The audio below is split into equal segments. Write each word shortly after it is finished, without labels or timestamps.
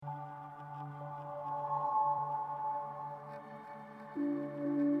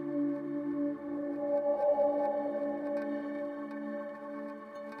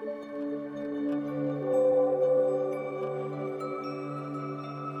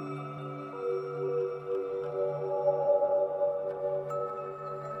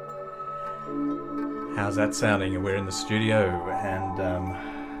How's that sounding? We're in the studio, and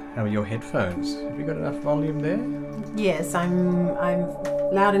how are your headphones? Have you got enough volume there? Yes, I'm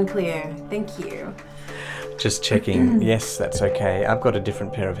loud and clear. Thank you. Just checking. Yes, that's okay. I've got a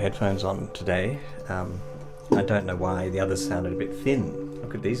different pair of headphones on today. I don't know why the others sounded a bit thin.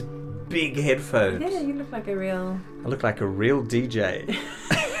 Look at these big headphones. Yeah, you look like a real... I look like a real DJ.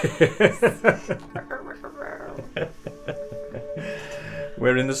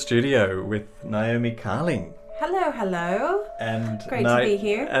 We're in the studio with Naomi Carling. Hello. And great to be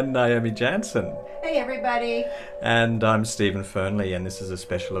here. And Naomi Jansen. Hey everybody. And I'm Stephen Fernley, and this is a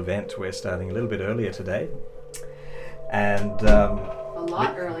special event. We're starting a little bit earlier today. And a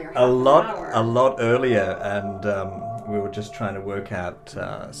lot earlier. A lot earlier, and we were just trying to work out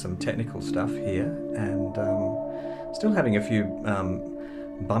some technical stuff here, and still having a few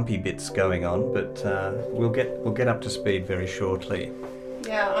bumpy bits going on, but we'll get up to speed very shortly.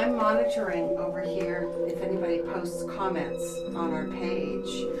 Yeah, I'm monitoring over here if anybody posts comments on our page.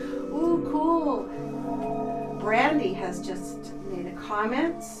 Ooh, cool. Brandy has just made a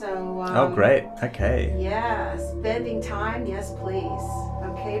comment, so... oh, great. Okay. Yeah, spending time, yes please.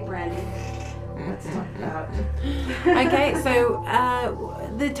 Okay, Brandy. Let's talk about it. Okay, so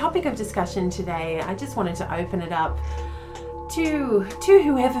the topic of discussion today, I just wanted to open it up to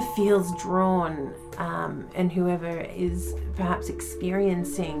whoever feels drawn and whoever is perhaps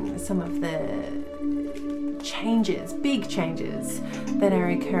experiencing some of the changes, big changes that are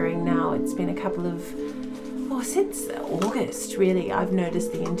occurring now. It's been a couple of, since August really, I've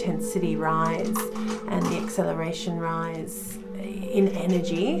noticed the intensity rise and the acceleration rise in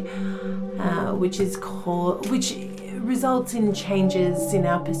energy, which results in changes in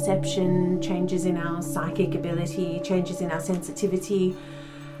our perception, changes in our psychic ability, changes in our sensitivity,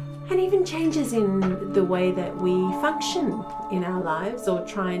 and even changes in the way that we function in our lives or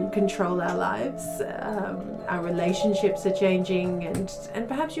try and control our lives. Our relationships are changing, and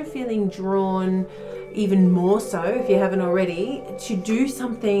perhaps you're feeling drawn even more so, if you haven't already, to do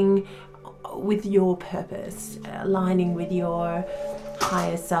something with your purpose, aligning with your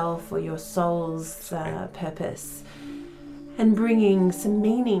higher self or your soul's purpose, and bringing some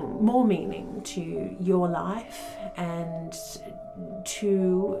more meaning to your life and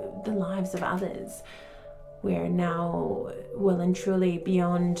to the lives of others. We're now well and truly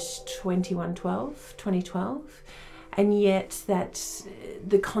beyond 2012, and yet that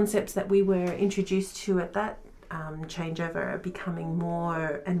the concepts that we were introduced to at that changeover are becoming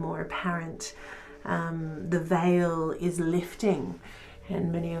more and more apparent. The veil is lifting,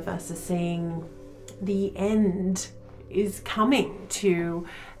 and many of us are seeing the end is coming to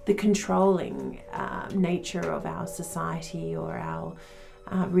the controlling nature of our society or our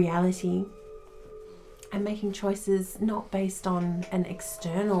reality, and making choices not based on an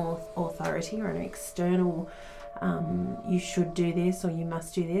external authority or an external you should do this or you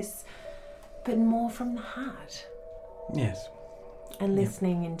must do this, but more from the heart. Yes. And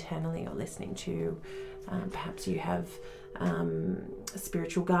listening internally, or listening to perhaps you have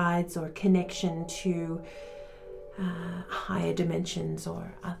spiritual guides or connection to higher dimensions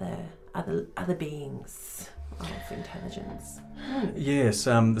or other beings of intelligence. Yes,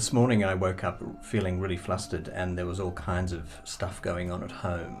 this morning I woke up feeling really flustered, and there was all kinds of stuff going on at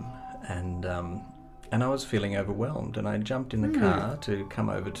home, and I was feeling overwhelmed, and I jumped in the car to come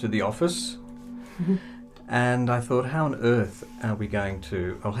over to the office. And I thought, how on earth am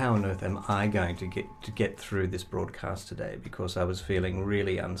I going to get through this broadcast today? Because I was feeling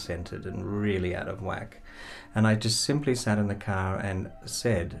really uncentered and really out of whack. And I just simply sat in the car and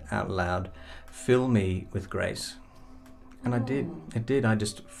said out loud, "Fill me with grace." And I did. It did. I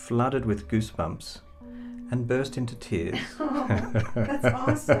just flooded with goosebumps and burst into tears. That's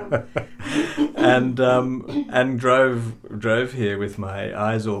awesome. and drove here with my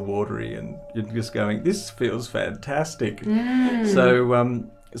eyes all watery and just going, this feels fantastic.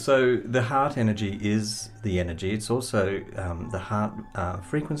 So the heart energy is the energy. It's also the heart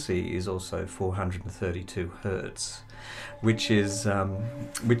frequency is also 432 hertz, which is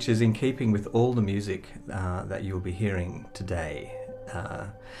in keeping with all the music that you'll be hearing today.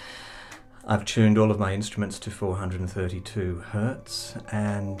 I've tuned all of my instruments to 432 hertz,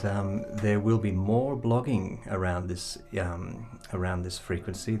 and there will be more blogging around this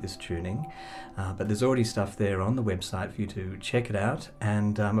frequency, this tuning. But there's already stuff there on the website for you to check it out,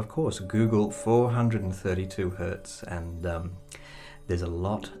 and of course Google 432 hertz, and there's a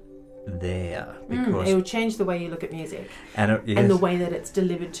lot there because it will change the way you look at music and the way that it's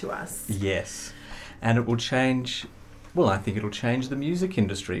delivered to us. Yes, and it will change. Well, I think it'll change the music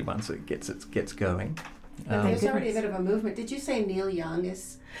industry once it gets going. But there's already a bit of a movement. Did you say Neil Young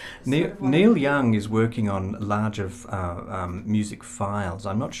is? Neil Young is working on larger music files.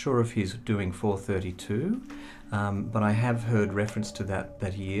 I'm not sure if he's doing 432, but I have heard reference to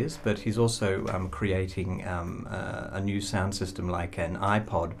that he is. But he's also creating a new sound system like an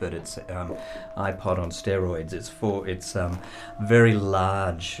iPod, but it's iPod on steroids. It's very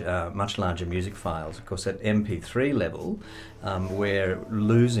large, much larger music files. Of course, at MP3 level, we're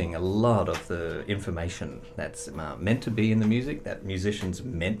losing a lot of the information that's meant to be in the music, that musicians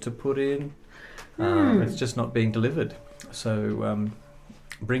meant to put in. It's just not being delivered. So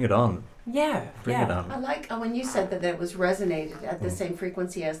bring it on. Bring it on. I like when you said that it was resonated at the same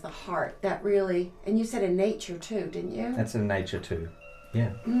frequency as the heart. That really, and you said in nature too, didn't you? That's in nature too.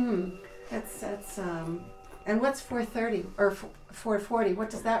 Yeah. That's and what's 430 or 440? What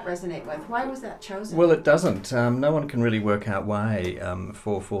does that resonate with? Why was that chosen? Well, it doesn't. No one can really work out why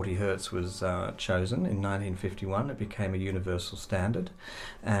 440 hertz was chosen in 1951. It became a universal standard.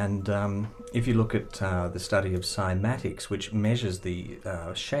 And if you look at the study of cymatics, which measures the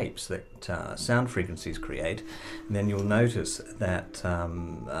shapes that sound frequencies create, then you'll notice that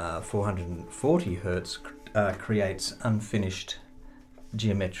 440 hertz creates unfinished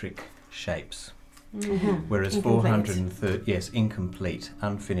geometric shapes. Whereas 430, incomplete,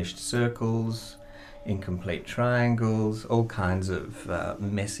 unfinished circles, incomplete triangles, all kinds of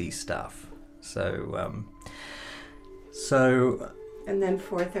messy stuff. So and then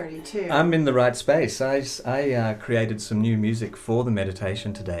 432. I'm in the right space. I created some new music for the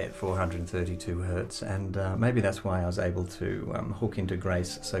meditation today at 432 hertz, and maybe that's why I was able to hook into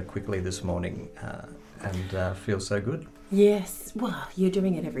Grace so quickly this morning and feel so good. Yes, well, you're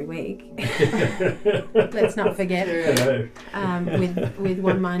doing it every week. Let's not forget. With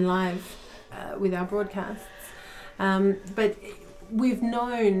One Mind Live, with our broadcasts. But we've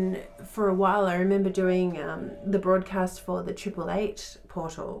known for a while. I remember doing the broadcast for the 888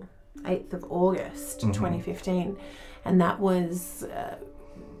 portal, 8th of August 2015, and that was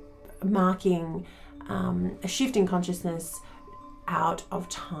marking a shift in consciousness out of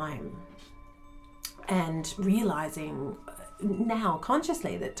time. And realizing now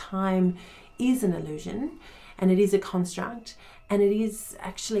consciously that time is an illusion and it is a construct and it is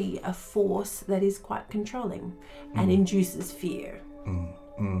actually a force that is quite controlling and induces fear.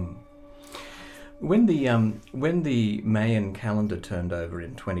 When the Mayan calendar turned over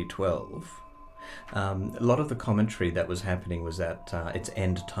in 2012, a lot of the commentary that was happening was that it's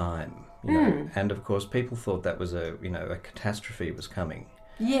end time, you know, and of course people thought that was a catastrophe was coming.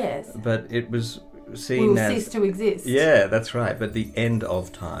 Yes. But it was seen as... cease to exist. Yeah, that's right, but the end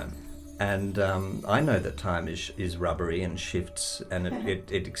of time. And I know that time is rubbery and shifts and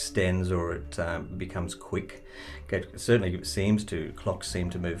it extends or it becomes quick. Clocks seem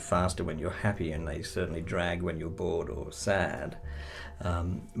to move faster when you're happy and they certainly drag when you're bored or sad.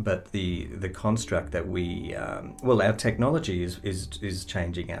 But the construct that our technology is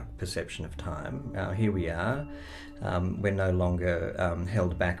changing our perception of time. Here we are. We're no longer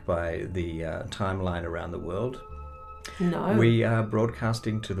held back by the timeline around the world. No. We are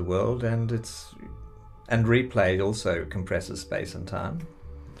broadcasting to the world, and replay also compresses space and time.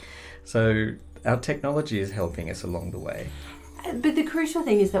 So our technology is helping us along the way. But the crucial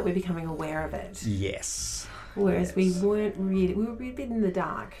thing is that we're becoming aware of it. Yes. Whereas we were a bit in the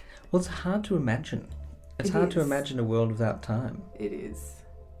dark. Well, it's hard to imagine. It's hard to imagine a world without time. It is.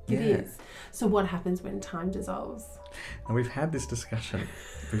 It is. So what happens when time dissolves? And we've had this discussion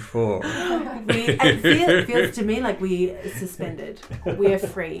before. It feels to me like we suspended. We are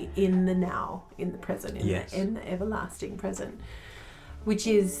free in the now, in the present, in the everlasting present, which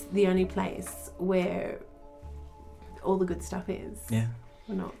is the only place where all the good stuff is. Yeah.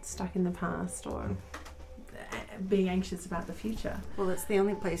 We're not stuck in the past or being anxious about the future. Well, it's the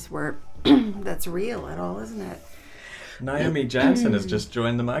only place where that's real at all, isn't it? Naomi Jansen has just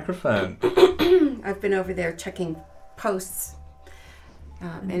joined the microphone. I've been over there checking posts.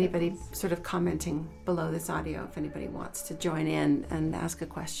 Anybody sort of commenting below this audio, if anybody wants to join in and ask a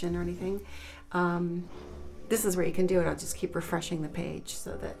question or anything. This is where you can do it. I'll just keep refreshing the page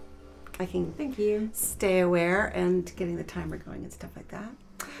so that I can stay aware and getting the timer going and stuff like that.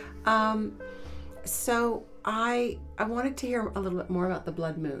 So I wanted to hear a little bit more about the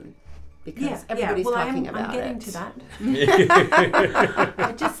blood moon. because everybody's well, talking I'm about getting it. to that.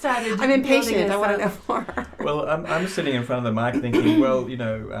 I just started. I'm impatient. building I want to us know up. more. Well, I'm sitting in front of the mic thinking, well,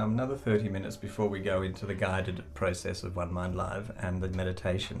 another 30 minutes before we go into the guided process of One Mind Live and the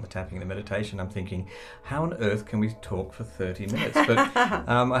meditation, the tapping, the meditation. I'm thinking, how on earth can we talk for 30 minutes? But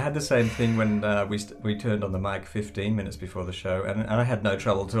I had the same thing when we turned on the mic 15 minutes before the show, and I had no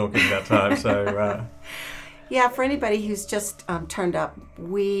trouble talking that time. So. Yeah, for anybody who's just turned up,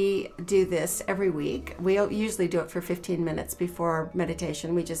 we do this every week. We usually do it for 15 minutes before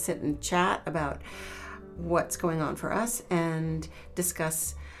meditation. We just sit and chat about what's going on for us and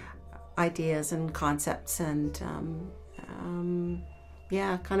discuss ideas and concepts and,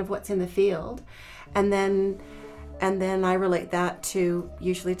 kind of what's in the field. And then I relate that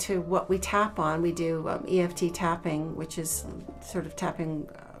usually to what we tap on. We do EFT tapping, which is sort of tapping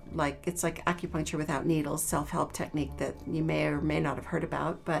it's like acupuncture without needles, self-help technique that you may or may not have heard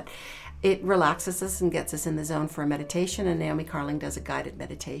about, but it relaxes us and gets us in the zone for a meditation. And Naomi Carling does a guided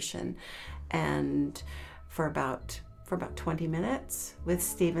meditation, and for about 20 minutes with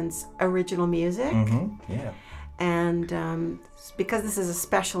Stephen's original music. Mm-hmm. Yeah. And because this is a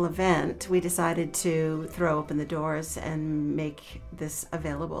special event, we decided to throw open the doors and make this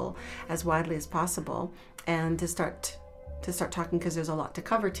available as widely as possible, and to start talking, because there's a lot to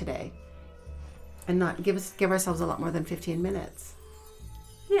cover today, and not give ourselves a lot more than 15 minutes.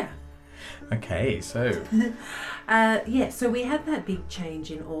 Yeah. Okay, so. So we had that big change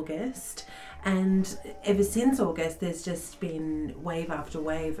in August, and ever since August there's just been wave after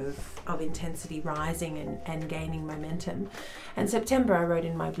wave of intensity rising and gaining momentum. And September, I wrote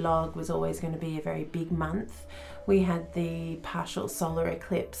in my blog, was always going to be a very big month. We had the partial solar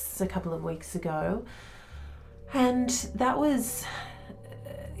eclipse a couple of weeks ago, and that was,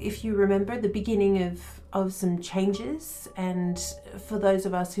 if you remember, the beginning of some changes. And for those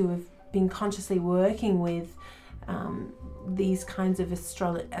of us who have been consciously working with these kinds of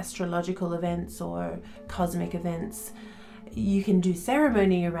astrological events or cosmic events, you can do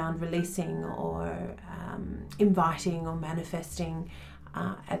ceremony around releasing or inviting or manifesting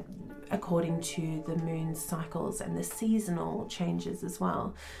according to the moon's cycles and the seasonal changes as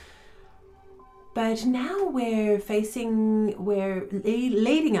well. But now we're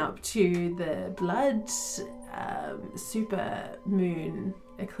leading up to the blood super moon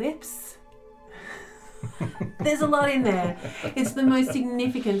eclipse. There's a lot in there. It's the most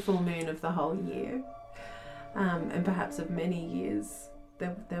significant full moon of the whole year, and perhaps of many years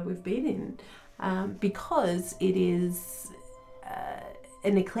that we've been in, because it is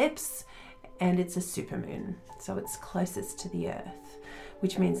an eclipse and it's a supermoon, so it's closest to the Earth,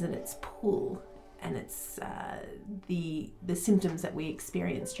 which means that its pull and it's the symptoms that we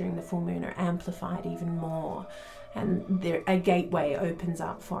experience during the full moon are amplified even more, and a gateway opens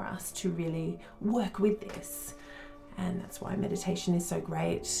up for us to really work with this. And that's why meditation is so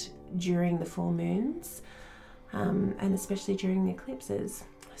great during the full moons, and especially during the eclipses.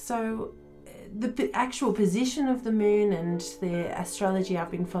 So the actual position of the moon and the astrology, I've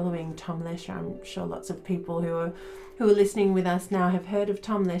been following Tom Lesher. I'm sure lots of people who are listening with us now have heard of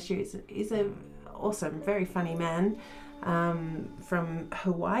Tom Lesher. He's a awesome, very funny man from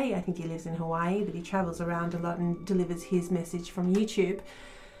Hawaii. I think he lives in Hawaii, but he travels around a lot and delivers his message from YouTube.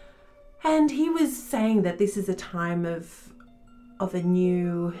 And he was saying that this is a time of a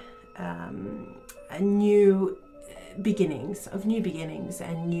new beginnings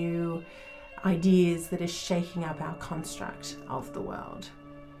and new ideas that are shaking up our construct of the world.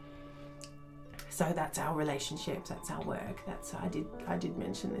 So that's our relationships, that's our work. I did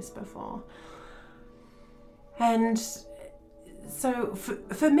mention this before. And so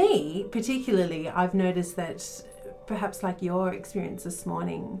for me particularly, I've noticed that perhaps like your experience this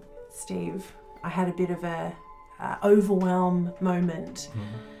morning, Steve, I had a bit of a overwhelm moment. Mm-hmm.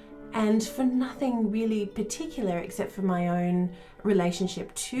 And for nothing really particular except for my own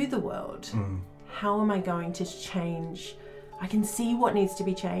relationship to the world. How am I going to change? I can see what needs to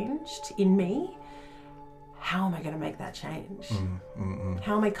be changed in me. How am I going to make that change?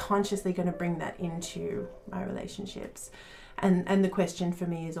 How am I consciously going to bring that into my relationships? And the question for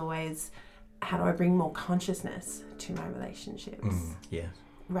me is always, how do I bring more consciousness to my relationships? Yeah.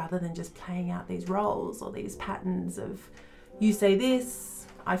 Rather than just playing out these roles or these patterns of, you say this,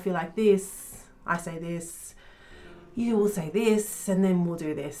 I feel like this, I say this, you will say this, and then we'll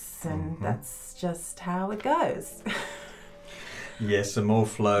do this. And that's just how it goes. Yes, some more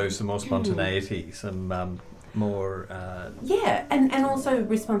flow, some more spontaneity, some more... and also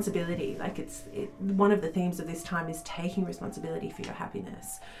responsibility. Like one of the themes of this time is taking responsibility for your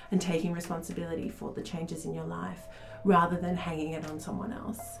happiness and taking responsibility for the changes in your life rather than hanging it on someone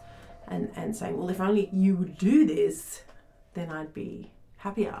else. and saying, well, if only you would do this, then I'd be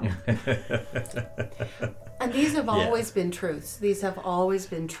happier. And these have always been truths. These have always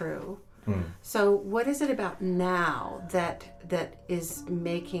been true. So what is it about now that is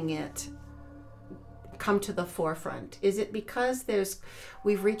making it come to the forefront? Is it because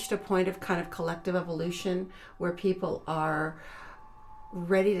we've reached a point of kind of collective evolution where people are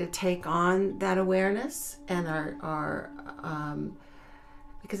ready to take on that awareness and are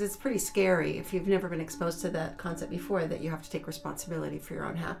because it's pretty scary if you've never been exposed to that concept before, that you have to take responsibility for your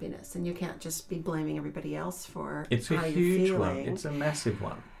own happiness, and you can't just be blaming everybody else for it's how a you're huge feeling. one. It's a massive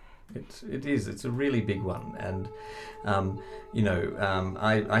one. It is. It's a really big one, and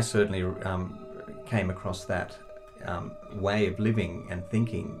I certainly came across that way of living and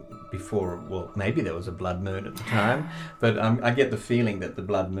thinking before. Well, maybe there was a blood moon at the time, but I get the feeling that the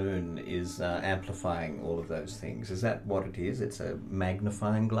blood moon is amplifying all of those things. Is that what it is? It's a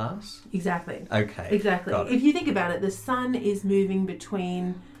magnifying glass? Exactly. Okay. Exactly. Got it. If you think about it, the sun is moving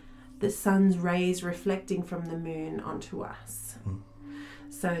between the sun's rays reflecting from the moon onto us.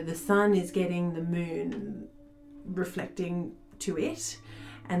 So the sun is getting the moon reflecting to it,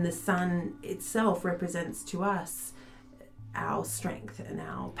 and the sun itself represents to us our strength and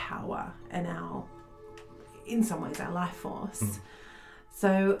our power and in some ways, our life force.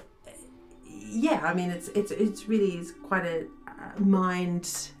 So, yeah, I mean, it's really is quite a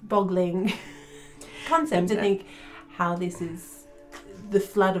mind-boggling concept to think how this is the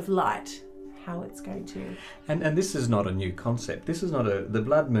flood of light, how it's going to. And this is not a new concept. This is not the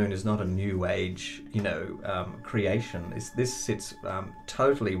blood moon is not a new age, creation. This sits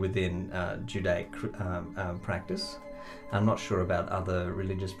totally within Judaic practice. I'm not sure about other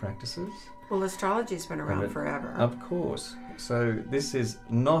religious practices. Well, astrology's been around forever. Of course. So this is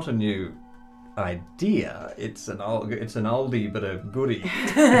not a new idea. It's an oldie but a goodie.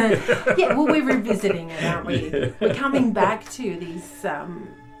 Yeah, well, we're revisiting it, aren't we? Yeah. We're coming back to these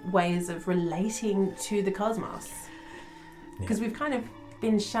ways of relating to the cosmos, because we've kind of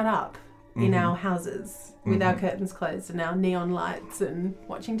been shut up in our houses with our curtains closed and our neon lights and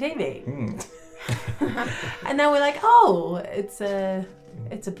watching TV. And now we're like, oh, it's a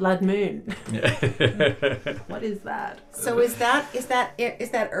blood moon. What is that? So is that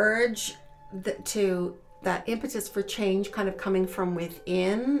urge to that impetus for change kind of coming from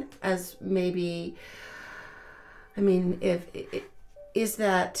within, as maybe, I mean, is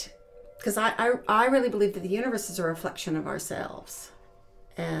that, because I really believe that the universe is a reflection of ourselves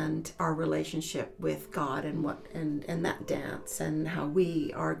and our relationship with God and that dance and how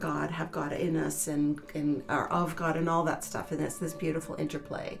we are God, have God in us and are of God and all that stuff, and it's this beautiful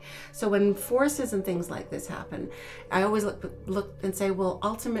interplay. So when forces and things like this happen, I always look and say, well,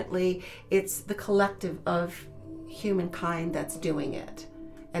 ultimately it's the collective of humankind that's doing it,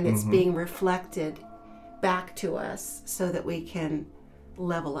 and it's being reflected back to us so that we can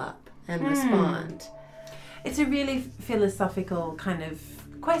level up and respond. It's a really philosophical kind of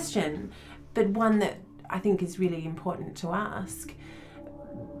question, but one that I think is really important to ask.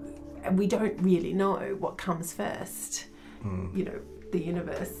 We don't really know what comes first, the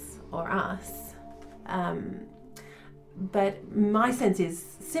universe or us. But my sense is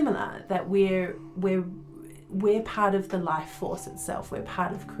similar, that we're part of the life force itself. We're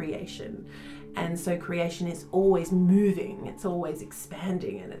part of creation. And so creation is always moving, it's always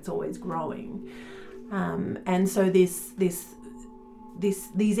expanding, and it's always growing. And so these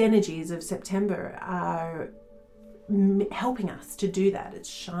energies of September are helping us to do that. It's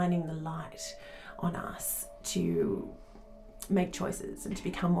shining the light on us to make choices and to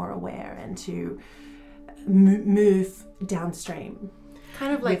become more aware and to move downstream.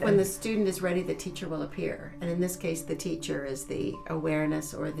 Kind of like when the student is ready, the teacher will appear. And in this case, the teacher is the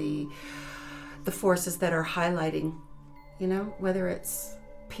awareness or the forces that are highlighting, whether it's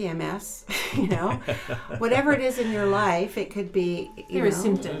PMS, whatever it is in your life. It could be, there are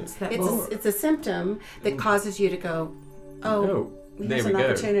symptoms that it's a symptom that causes you to go, there's an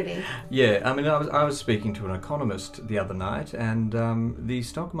opportunity. Yeah, I mean, I was speaking to an economist the other night, and the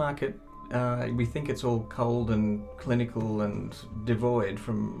stock market, we think it's all cold and clinical and devoid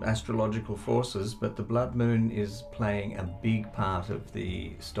from astrological forces, but the blood moon is playing a big part of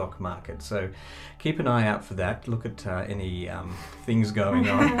the stock market. So keep an eye out for that. Look at any things going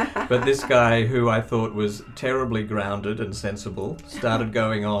on. But this guy, who I thought was terribly grounded and sensible, started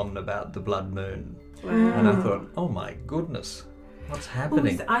going on about the blood moon. Wow. And I thought, oh my goodness, what's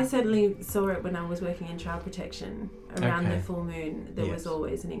happening? Well, I certainly saw it when I was working in child protection. Around the full moon, there was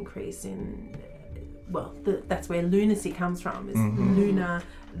always an increase in that's where lunacy comes from, is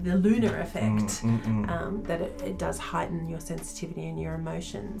the lunar effect, that it does heighten your sensitivity and your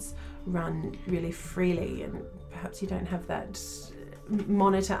emotions run really freely, and perhaps you don't have that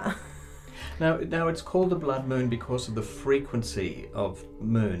monitor. Now it's called the blood moon because of the frequency of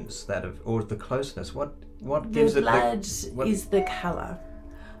moons or the closeness. What gives it blood is the colour.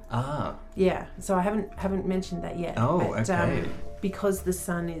 Ah. Yeah. So I haven't mentioned that yet. Oh, but, okay. Because the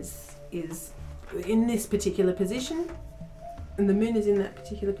sun is in this particular position, and the moon is in that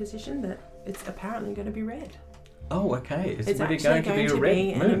particular position, that it's apparently going to be red. Oh, okay. It's really actually going to be a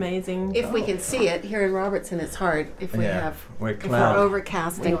red moon. an amazing. If we can see it here in Robertson, it's hard. If we're if we're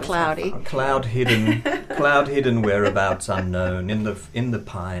overcast and cloudy. Cloud hidden, whereabouts unknown. In the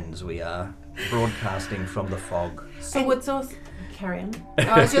pines, we are broadcasting from the fog. So what's also carry on?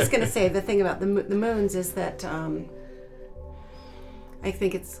 I was just going to say the thing about the moons is that I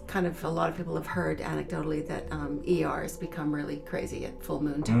think it's kind of, a lot of people have heard anecdotally that ERs become really crazy at full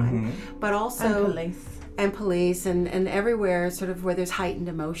moon time, but also police and everywhere sort of where there's heightened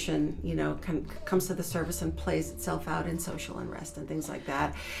emotion, comes to the surface and plays itself out in social unrest and things like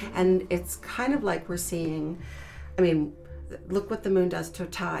that. And it's kind of like we're seeing, look what the moon does to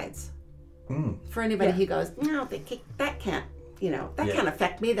tides. For anybody who goes, no, that can't. That can't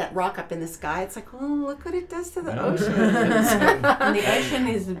affect me, that rock up in the sky. It's like, well, look what it does to the ocean. And the ocean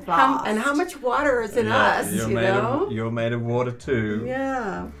is vast. And how much water is in us, You're made of water too.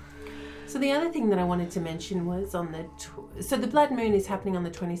 Yeah. So the other thing that I wanted to mention was on so the blood moon is happening on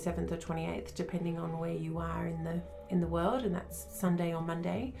the 27th or 28th, depending on where you are in the world, and that's Sunday or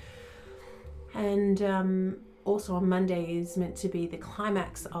Monday. And also on Monday is meant to be the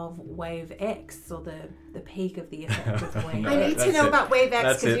climax of Wave X, or the peak of the effect of Wave X. I need to know about Wave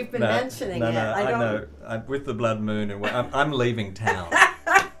X because you've been mentioning it. I know. With the blood moon, and I'm leaving town.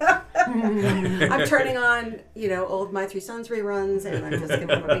 I'm turning on, old My Three Sons reruns, and I'm just going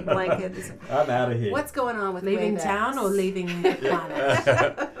to have a big blanket. I'm out of here. What's going on with leaving Wave town X? or leaving the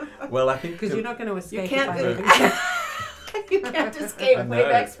planet? Well, I think because you're not going to escape. You can't escape Wave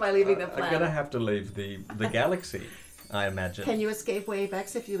X by leaving the planet. I'm going to have to leave the galaxy, I imagine. Can you escape Wave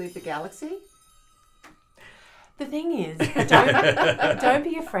X if you leave the galaxy? The thing is, don't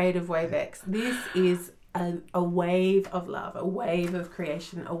be afraid of Wave X. This is a wave of love, a wave of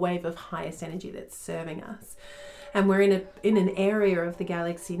creation, a wave of highest energy that's serving us. And we're in an area of the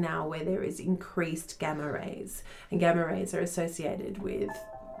galaxy now where there is increased gamma rays. And gamma rays are associated with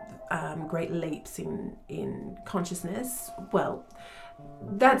great leaps in consciousness. Well,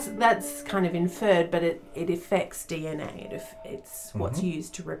 that's kind of inferred, but it affects DNA. It's what's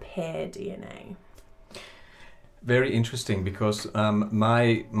used to repair DNA. Very interesting, because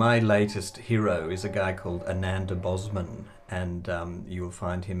my latest hero is a guy called Ananda Bosman, and you will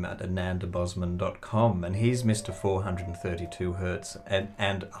find him at anandabosman.com, and he's Mr. 432 Hertz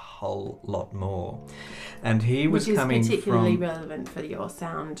and a whole lot more. And he was coming from... Which is particularly relevant for your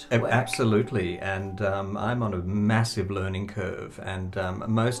sound work. Absolutely, and I'm on a massive learning curve, and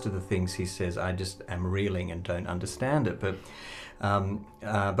most of the things he says I just am reeling and don't understand it, but I'm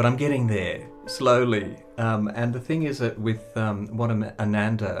getting there slowly. And the thing is that with what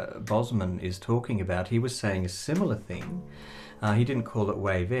Ananda Bosman is talking about, he was saying a similar thing. He didn't call it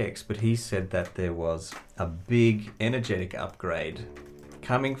Wave X, but he said that there was a big energetic upgrade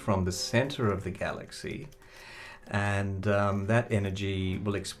coming from the center of the galaxy, and that energy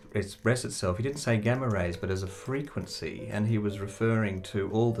will express itself. He didn't say gamma rays, but as a frequency, and he was referring to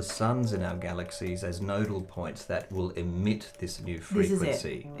all the suns in our galaxies as nodal points that will emit this new frequency. This is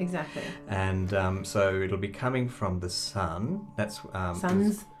it. Exactly. And so it'll be coming from the sun. That's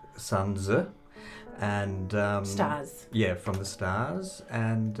suns. And stars. Yeah, from the stars.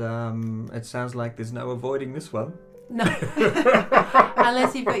 And it sounds like there's no avoiding this one. No,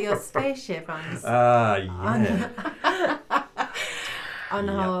 unless you've got your spaceship on. On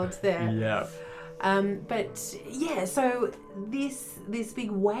hold there. Yeah. But yeah, so this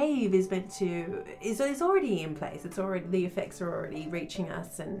big wave is meant to is already in place. It's already, the effects are already reaching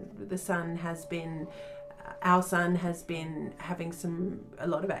us, and our sun has been having a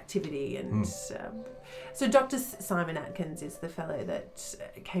lot of activity, and so Dr. Simon Atkins is the fellow that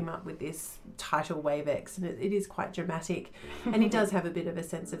came up with this title Wave X, and it is quite dramatic, and he does have a bit of a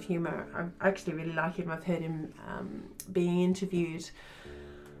sense of humour. I actually really like him. I've heard him being interviewed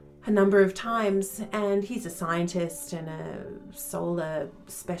a number of times, and he's a scientist and a solar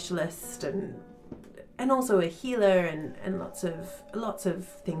specialist, and also a healer, and lots of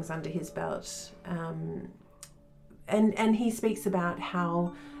things under his belt. And he speaks about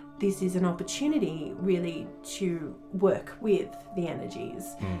how this is an opportunity really to work with the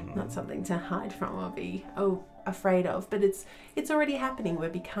energies, not something to hide from or be afraid of, but it's already happening. We're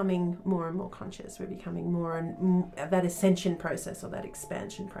becoming more and more conscious. We're becoming more and that ascension process or that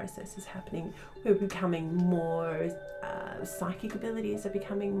expansion process is happening. We're becoming more psychic abilities are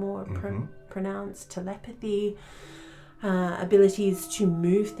becoming more pronounced. Telepathy, abilities to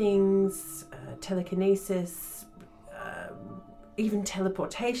move things, telekinesis, even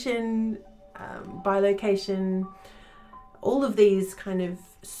teleportation, bilocation, all of these kind of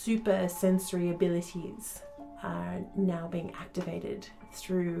super sensory abilities are now being activated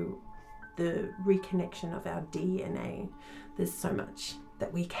through the reconnection of our DNA. There's so much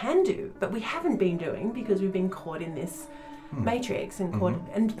that we can do, but we haven't been doing because we've been caught in this matrix and caught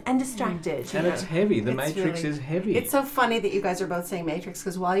and distracted. And it's heavy. The Matrix is heavy. It's so funny that you guys are both saying Matrix,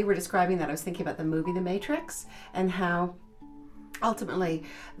 because while you were describing that, I was thinking about the movie The Matrix and how ultimately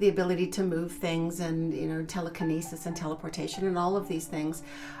the ability to move things and, you know, telekinesis and teleportation and all of these things,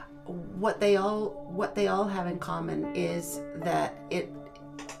 what they all have in common is that it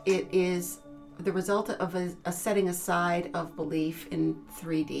is the result of a setting aside of belief in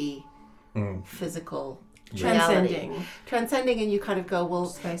 3D physical reality. Transcending, and you kind of go, well,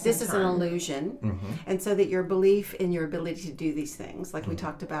 this is an illusion, and so that your belief in your ability to do these things, like we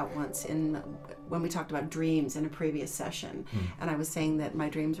talked about once when we talked about dreams in a previous session, and I was saying that my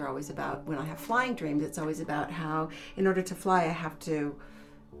dreams are always about, when I have flying dreams, it's always about how in order to fly I have to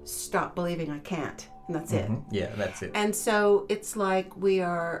stop believing I can't, and that's it. Yeah, that's it. And so it's like we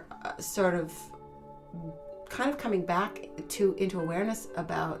are sort of kind of coming back into awareness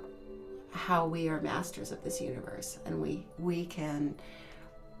about how we are masters of this universe, and we can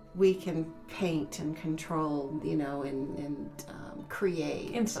paint and control, you know, and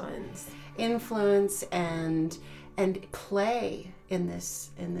create, influence and play in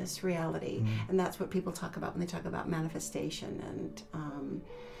this reality. And that's what people talk about when they talk about manifestation and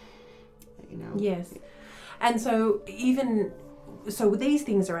you know. Yes. And so these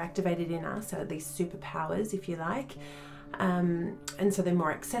things are activated in us, so these superpowers, if you like. And so they're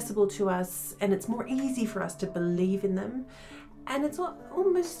more accessible to us, and it's more easy for us to believe in them, and it's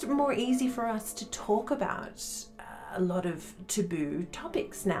almost more easy for us to talk about a lot of taboo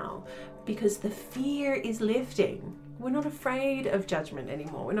topics now, because the fear is lifting. We're not afraid of judgment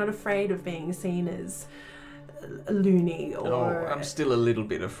anymore. We're not afraid of being seen as loony or... I'm still a little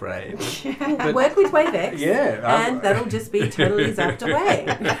bit afraid. Work with Wavex, and that'll just be totally zapped away.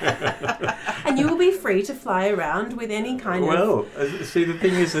 And you will be free to fly around with any kind of... Well, see, the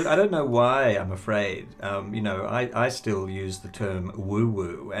thing is that I don't know why I'm afraid. You know, I still use the term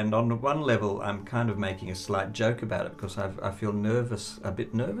woo-woo, and on one level I'm kind of making a slight joke about it because I feel a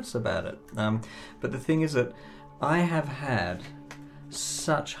bit nervous about it. But the thing is that I have had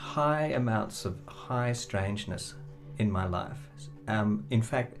such high amounts of high strangeness in my life. In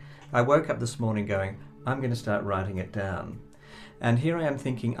fact, I woke up this morning going, I'm going to start writing it down. And here I am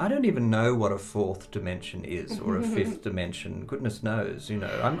thinking, I don't even know what a fourth dimension is or a fifth dimension. Goodness knows, you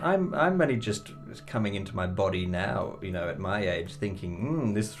know. I'm only just coming into my body now, you know, at my age,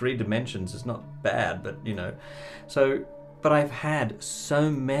 thinking, this 3 dimensions is not bad, but, you know. So, but I've had so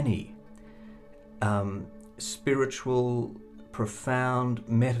many spiritual, profound,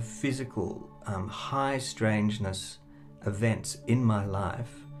 metaphysical, high strangeness events in my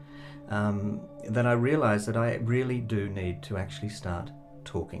life that I realize that I really do need to actually start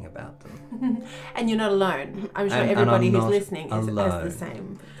talking about them. And you're not alone. I'm sure everybody who's listening is the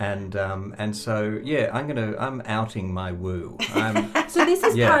same. And so I'm outing my woo. So this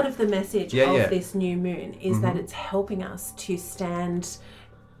is part of the message of this new moon is that it's helping us to stand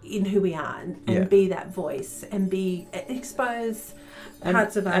in who we are and be that voice and expose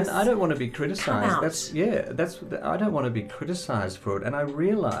parts of us. And I don't want to be criticised. I don't want to be criticised for it. And I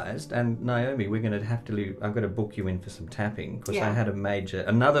realised, and Naomi, I've got to book you in for some tapping because I had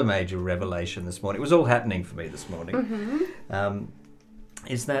another major revelation this morning. It was all happening for me this morning.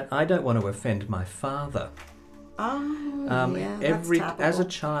 Is that I don't want to offend my father. As a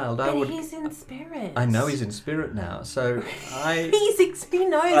child, he's in spirit. I know he's in spirit now, so he knows what's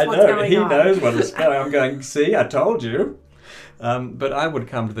going on. He knows what is going on. I'm going, see, I told you. But I would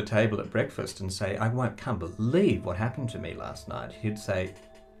come to the table at breakfast and say, can't believe what happened to me last night. He'd say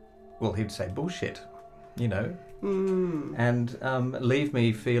bullshit, you know, and leave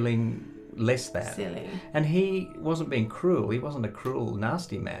me feeling less than. Silly. And he wasn't being cruel. He wasn't a cruel,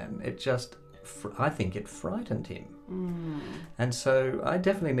 nasty man. It just... I think it frightened him, and so I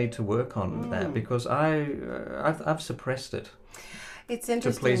definitely need to work on that because I've suppressed it. It's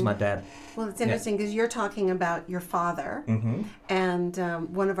interesting to please my dad. Well, it's interesting because you're talking about your father, and And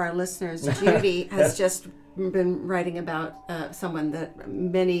one of our listeners, Judy, has just been writing about someone that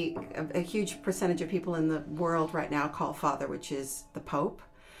a huge percentage of people in the world right now call father, which is the Pope.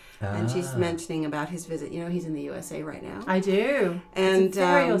 And she's mentioning about his visit. You know, he's in the USA right now. I do. And it's a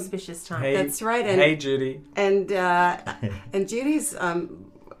very auspicious time. Hey, that's right. And, hey, Judy. And Judy's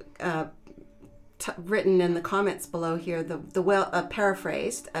written in the comments below here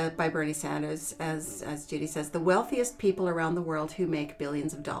paraphrased by Bernie Sanders, as Judy says, the wealthiest people around the world who make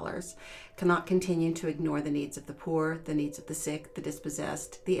billions of dollars cannot continue to ignore the needs of the poor, the needs of the sick, the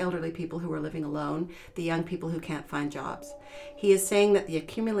dispossessed, the elderly people who are living alone, the young people who can't find jobs. He is saying that the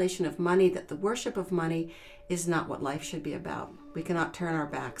accumulation of money, that the worship of money is not what life should be about. We cannot turn our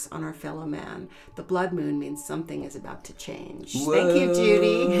backs on our fellow man. The blood moon means something is about to change. Whoa. Thank you,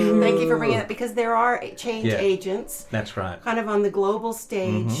 Judy. Thank you for bringing it up, because there are change agents. That's right. Kind of on the global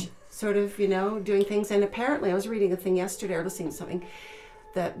stage, sort of, doing things. And apparently, I was reading a thing yesterday or listening to something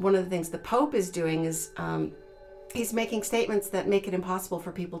that one of the things the Pope is doing is he's making statements that make it impossible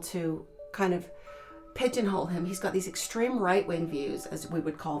for people to kind of pigeonhole him. He's got these extreme right-wing views, as we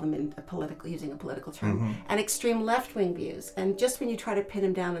would call them using a political term, and extreme left-wing views. And just when you try to pin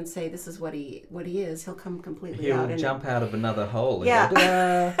him down and say this is what he is, he'll come completely out. He'll jump out of another hole.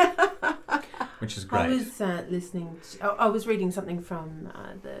 Yeah. Which is great. I was I was reading something from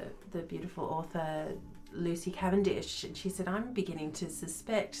the beautiful author Lucy Cavendish, and she said, I'm beginning to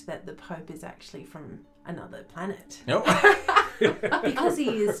suspect that the Pope is actually from another planet. Nope. Because he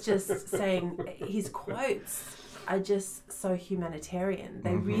is just saying, his quotes are just so humanitarian.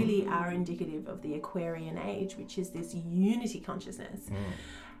 They really are indicative of the Aquarian age, which is this unity consciousness.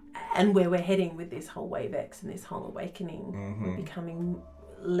 And where we're heading with this whole Wave X and this whole awakening, we're becoming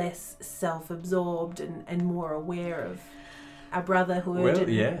less self-absorbed and more aware of our brotherhood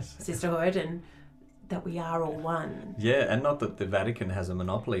and sisterhood, and that we are all one. Yeah, and not that the Vatican has a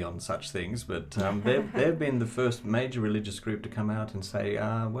monopoly on such things, but they've been the first major religious group to come out and say,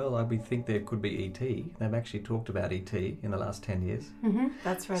 we think there could be ET. They've actually talked about ET in the last 10 years.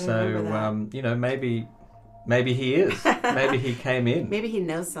 That's right. So, I remember that. Maybe he is. Maybe he came in. Maybe he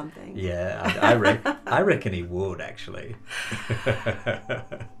knows something. Yeah, I reckon he would, actually.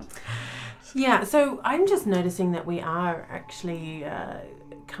 Yeah, so I'm just noticing that we are actually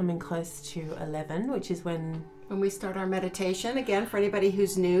coming close to 11, which is when we start our meditation. Again, for anybody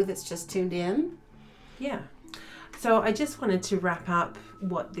who's new that's just tuned in. Yeah. So I just wanted to wrap up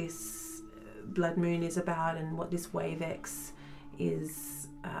what this blood moon is about and what this Wave X is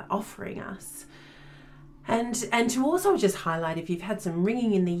offering us. And to also just highlight, if you've had some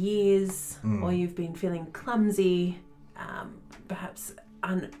ringing in the ears or you've been feeling clumsy, perhaps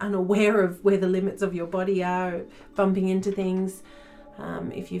unaware of where the limits of your body are, bumping into things,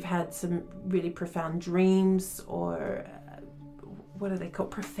 if you've had some really profound dreams or what are they called,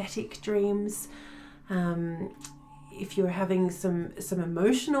 prophetic dreams, if you're having some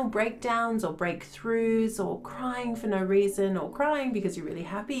emotional breakdowns or breakthroughs, or crying for no reason, or crying because you're really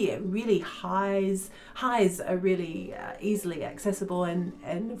happy, really highs are really easily accessible,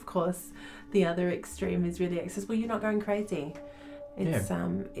 and of course the other extreme is really accessible. You're not going crazy.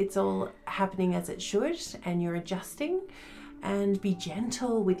 It's all happening as it should, and you're adjusting. And be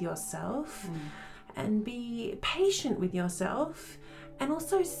gentle with yourself and be patient with yourself, and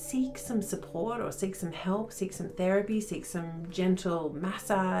also seek some support or seek some help, seek some therapy, seek some gentle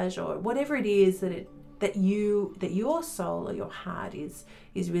massage, or whatever it is that your soul or your heart is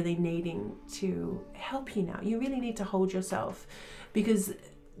really needing to help you now. You really need to hold yourself, because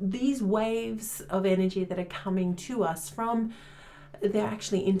these waves of energy that are coming to us they're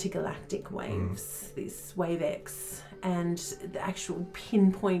actually intergalactic waves, this Wave X, and the actual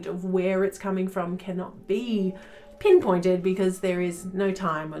pinpoint of where it's coming from cannot be pinpointed because there is no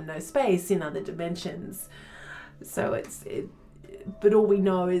time or no space in other dimensions. So but all we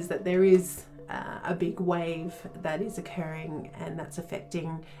know is that there is a big wave that is occurring, and that's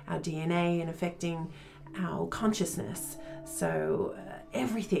affecting our DNA and affecting our consciousness. So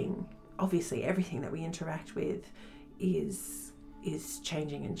everything that we interact with is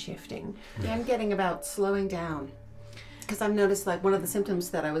changing and shifting. Yeah, I'm getting about slowing down, because I've noticed like one of the symptoms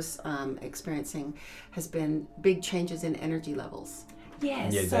that I was experiencing has been big changes in energy levels.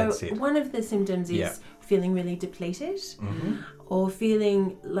 Yes, yeah, so that's it. One of the symptoms is feeling really depleted, or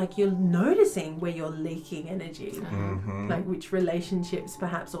feeling like you're noticing where you're leaking energy, like which relationships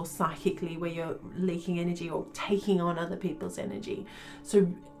perhaps, or psychically where you're leaking energy or taking on other people's energy. So,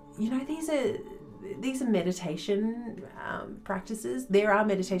 these are meditation practices. There are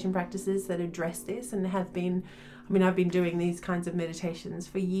meditation practices that address this and have been, I've been doing these kinds of meditations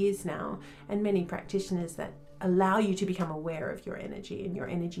for years now, and many practitioners that allow you to become aware of your energy and your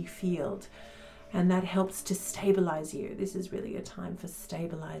energy field. And that helps to stabilize you. This is really a time for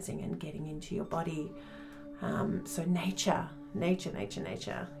stabilizing and getting into your body. So nature,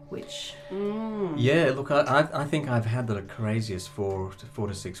 which... Yeah, look, I think I've had the craziest 4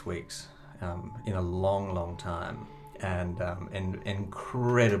 to 6 weeks in a long time. And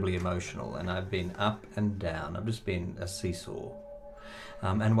incredibly emotional. And I've been up and down. I've just been a seesaw.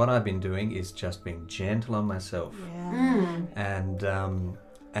 And what I've been doing is just being gentle on myself.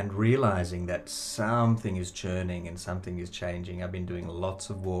 And realizing that something is churning and something is changing. I've been doing lots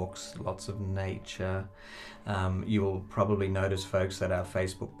of walks, lots of nature. You'll probably notice, folks, that our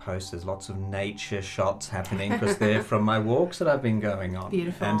Facebook posts, there's lots of nature shots happening because they're from my walks that I've been going on.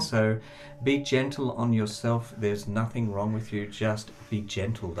 Beautiful. And so be gentle on yourself. There's nothing wrong with you. Just be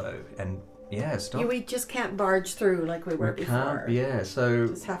gentle, though. And stop. We just can't barge through like we were before. So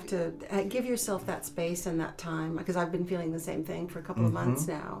just have to give yourself that space and that time, because I've been feeling the same thing for a couple of months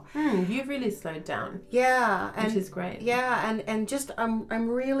now. You've really slowed down. Yeah, which is great. Yeah, and just I'm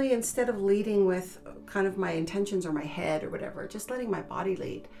really, instead of leading with kind of my intentions or my head or whatever, just letting my body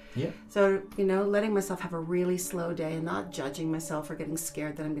lead. Yeah. So, letting myself have a really slow day and not judging myself or getting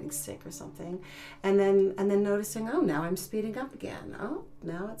scared that I'm getting sick or something. And then noticing, oh, now I'm speeding up again. Oh,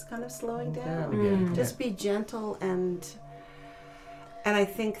 now it's kind of slowing down again. Just be gentle, and I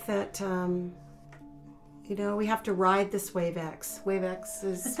think that we have to ride this Wave X. Wave X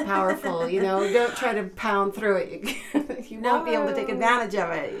is powerful. Don't try to pound through it. You won't be able to take advantage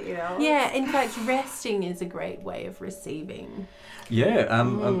of it. Yeah, in fact, resting is a great way of receiving. Yeah,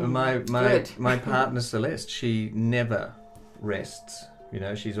 my partner Celeste, she never rests.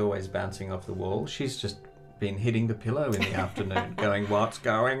 She's always bouncing off the wall. She's just been hitting the pillow in the afternoon, going, "What's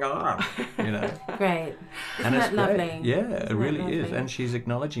going on?" Great. Isn't that lovely? Great. Yeah, it really lovely? is, and she's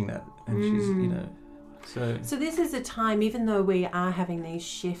acknowledging that, and she's So this is a time, even though we are having these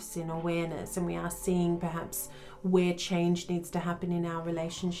shifts in awareness, and we are seeing perhaps where change needs to happen in our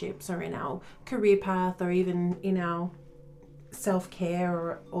relationships or in our career path or even in our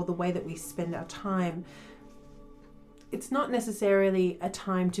self-care or the way that we spend our time, it's not necessarily a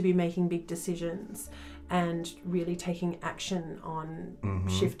time to be making big decisions and really taking action on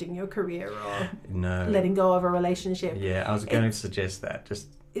shifting your career or letting go of a relationship. Yeah, I was going to suggest that. This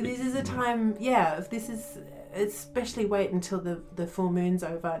is a time, if this is, especially wait until the full moon's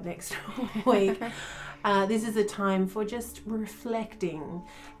over next week. This is a time for just reflecting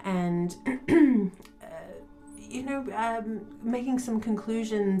and making some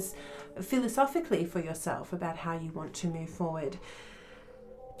conclusions philosophically for yourself about how you want to move forward,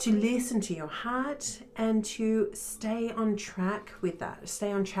 to listen to your heart and to stay on track with that,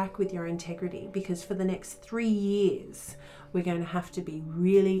 stay on track with your integrity, because for the next 3 years we're going to have to be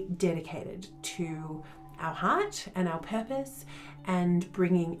really dedicated to our heart and our purpose and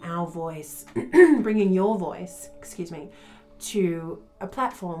bringing our voice, bringing your voice, to a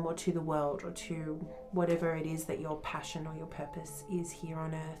platform or to the world or to whatever it is that your passion or your purpose is here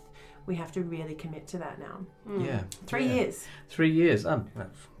on earth. We have to really commit to that now. Yeah. 3 years. 3 years.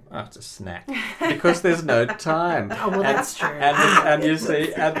 It's a snack because there's no time. Oh well, that's true. And you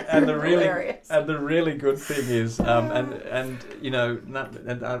see, and the Hilarious. really good thing is, I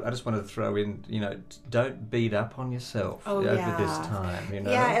just want to throw in, don't beat up on yourself over this time.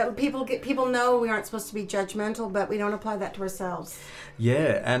 Yeah, people know we aren't supposed to be judgmental, but we don't apply that to ourselves.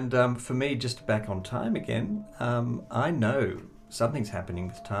 Yeah, and for me, just back on time again, I know something's happening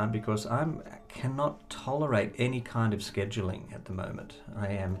with time because I cannot tolerate any kind of scheduling at the moment.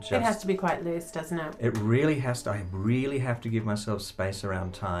 It has to be quite loose, doesn't it? It really has to. I really have to give myself space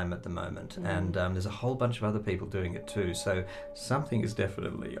around time at the moment, and there's a whole bunch of other people doing it too. So something is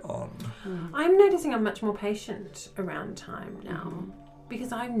definitely on. I'm noticing I'm much more patient around time now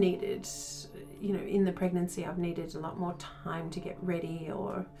because I've needed, in the pregnancy, I've needed a lot more time to get ready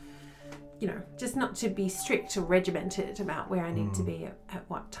or. Just not to be strict or regimented about where I need to be at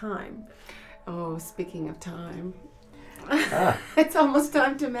what time. Oh, speaking of time, it's almost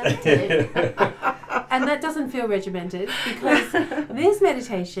time to meditate. And that doesn't feel regimented because this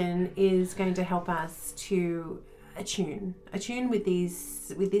meditation is going to help us to attune with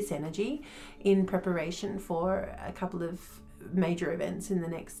this energy in preparation for a couple of major events in the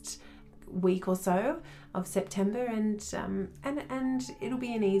next week or so of September, and it'll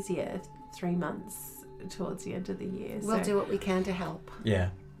be an easier 3 months towards the end of the year. We'll do what we can to help. Yeah,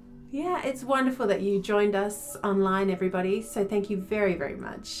 it's wonderful that you joined us online, everybody. So thank you very, very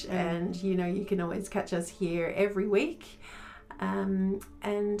much. And you can always catch us here every week. And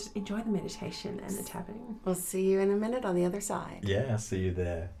enjoy the meditation and the tapping. We'll see you in a minute on the other side. Yeah, see you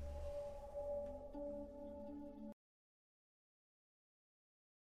there.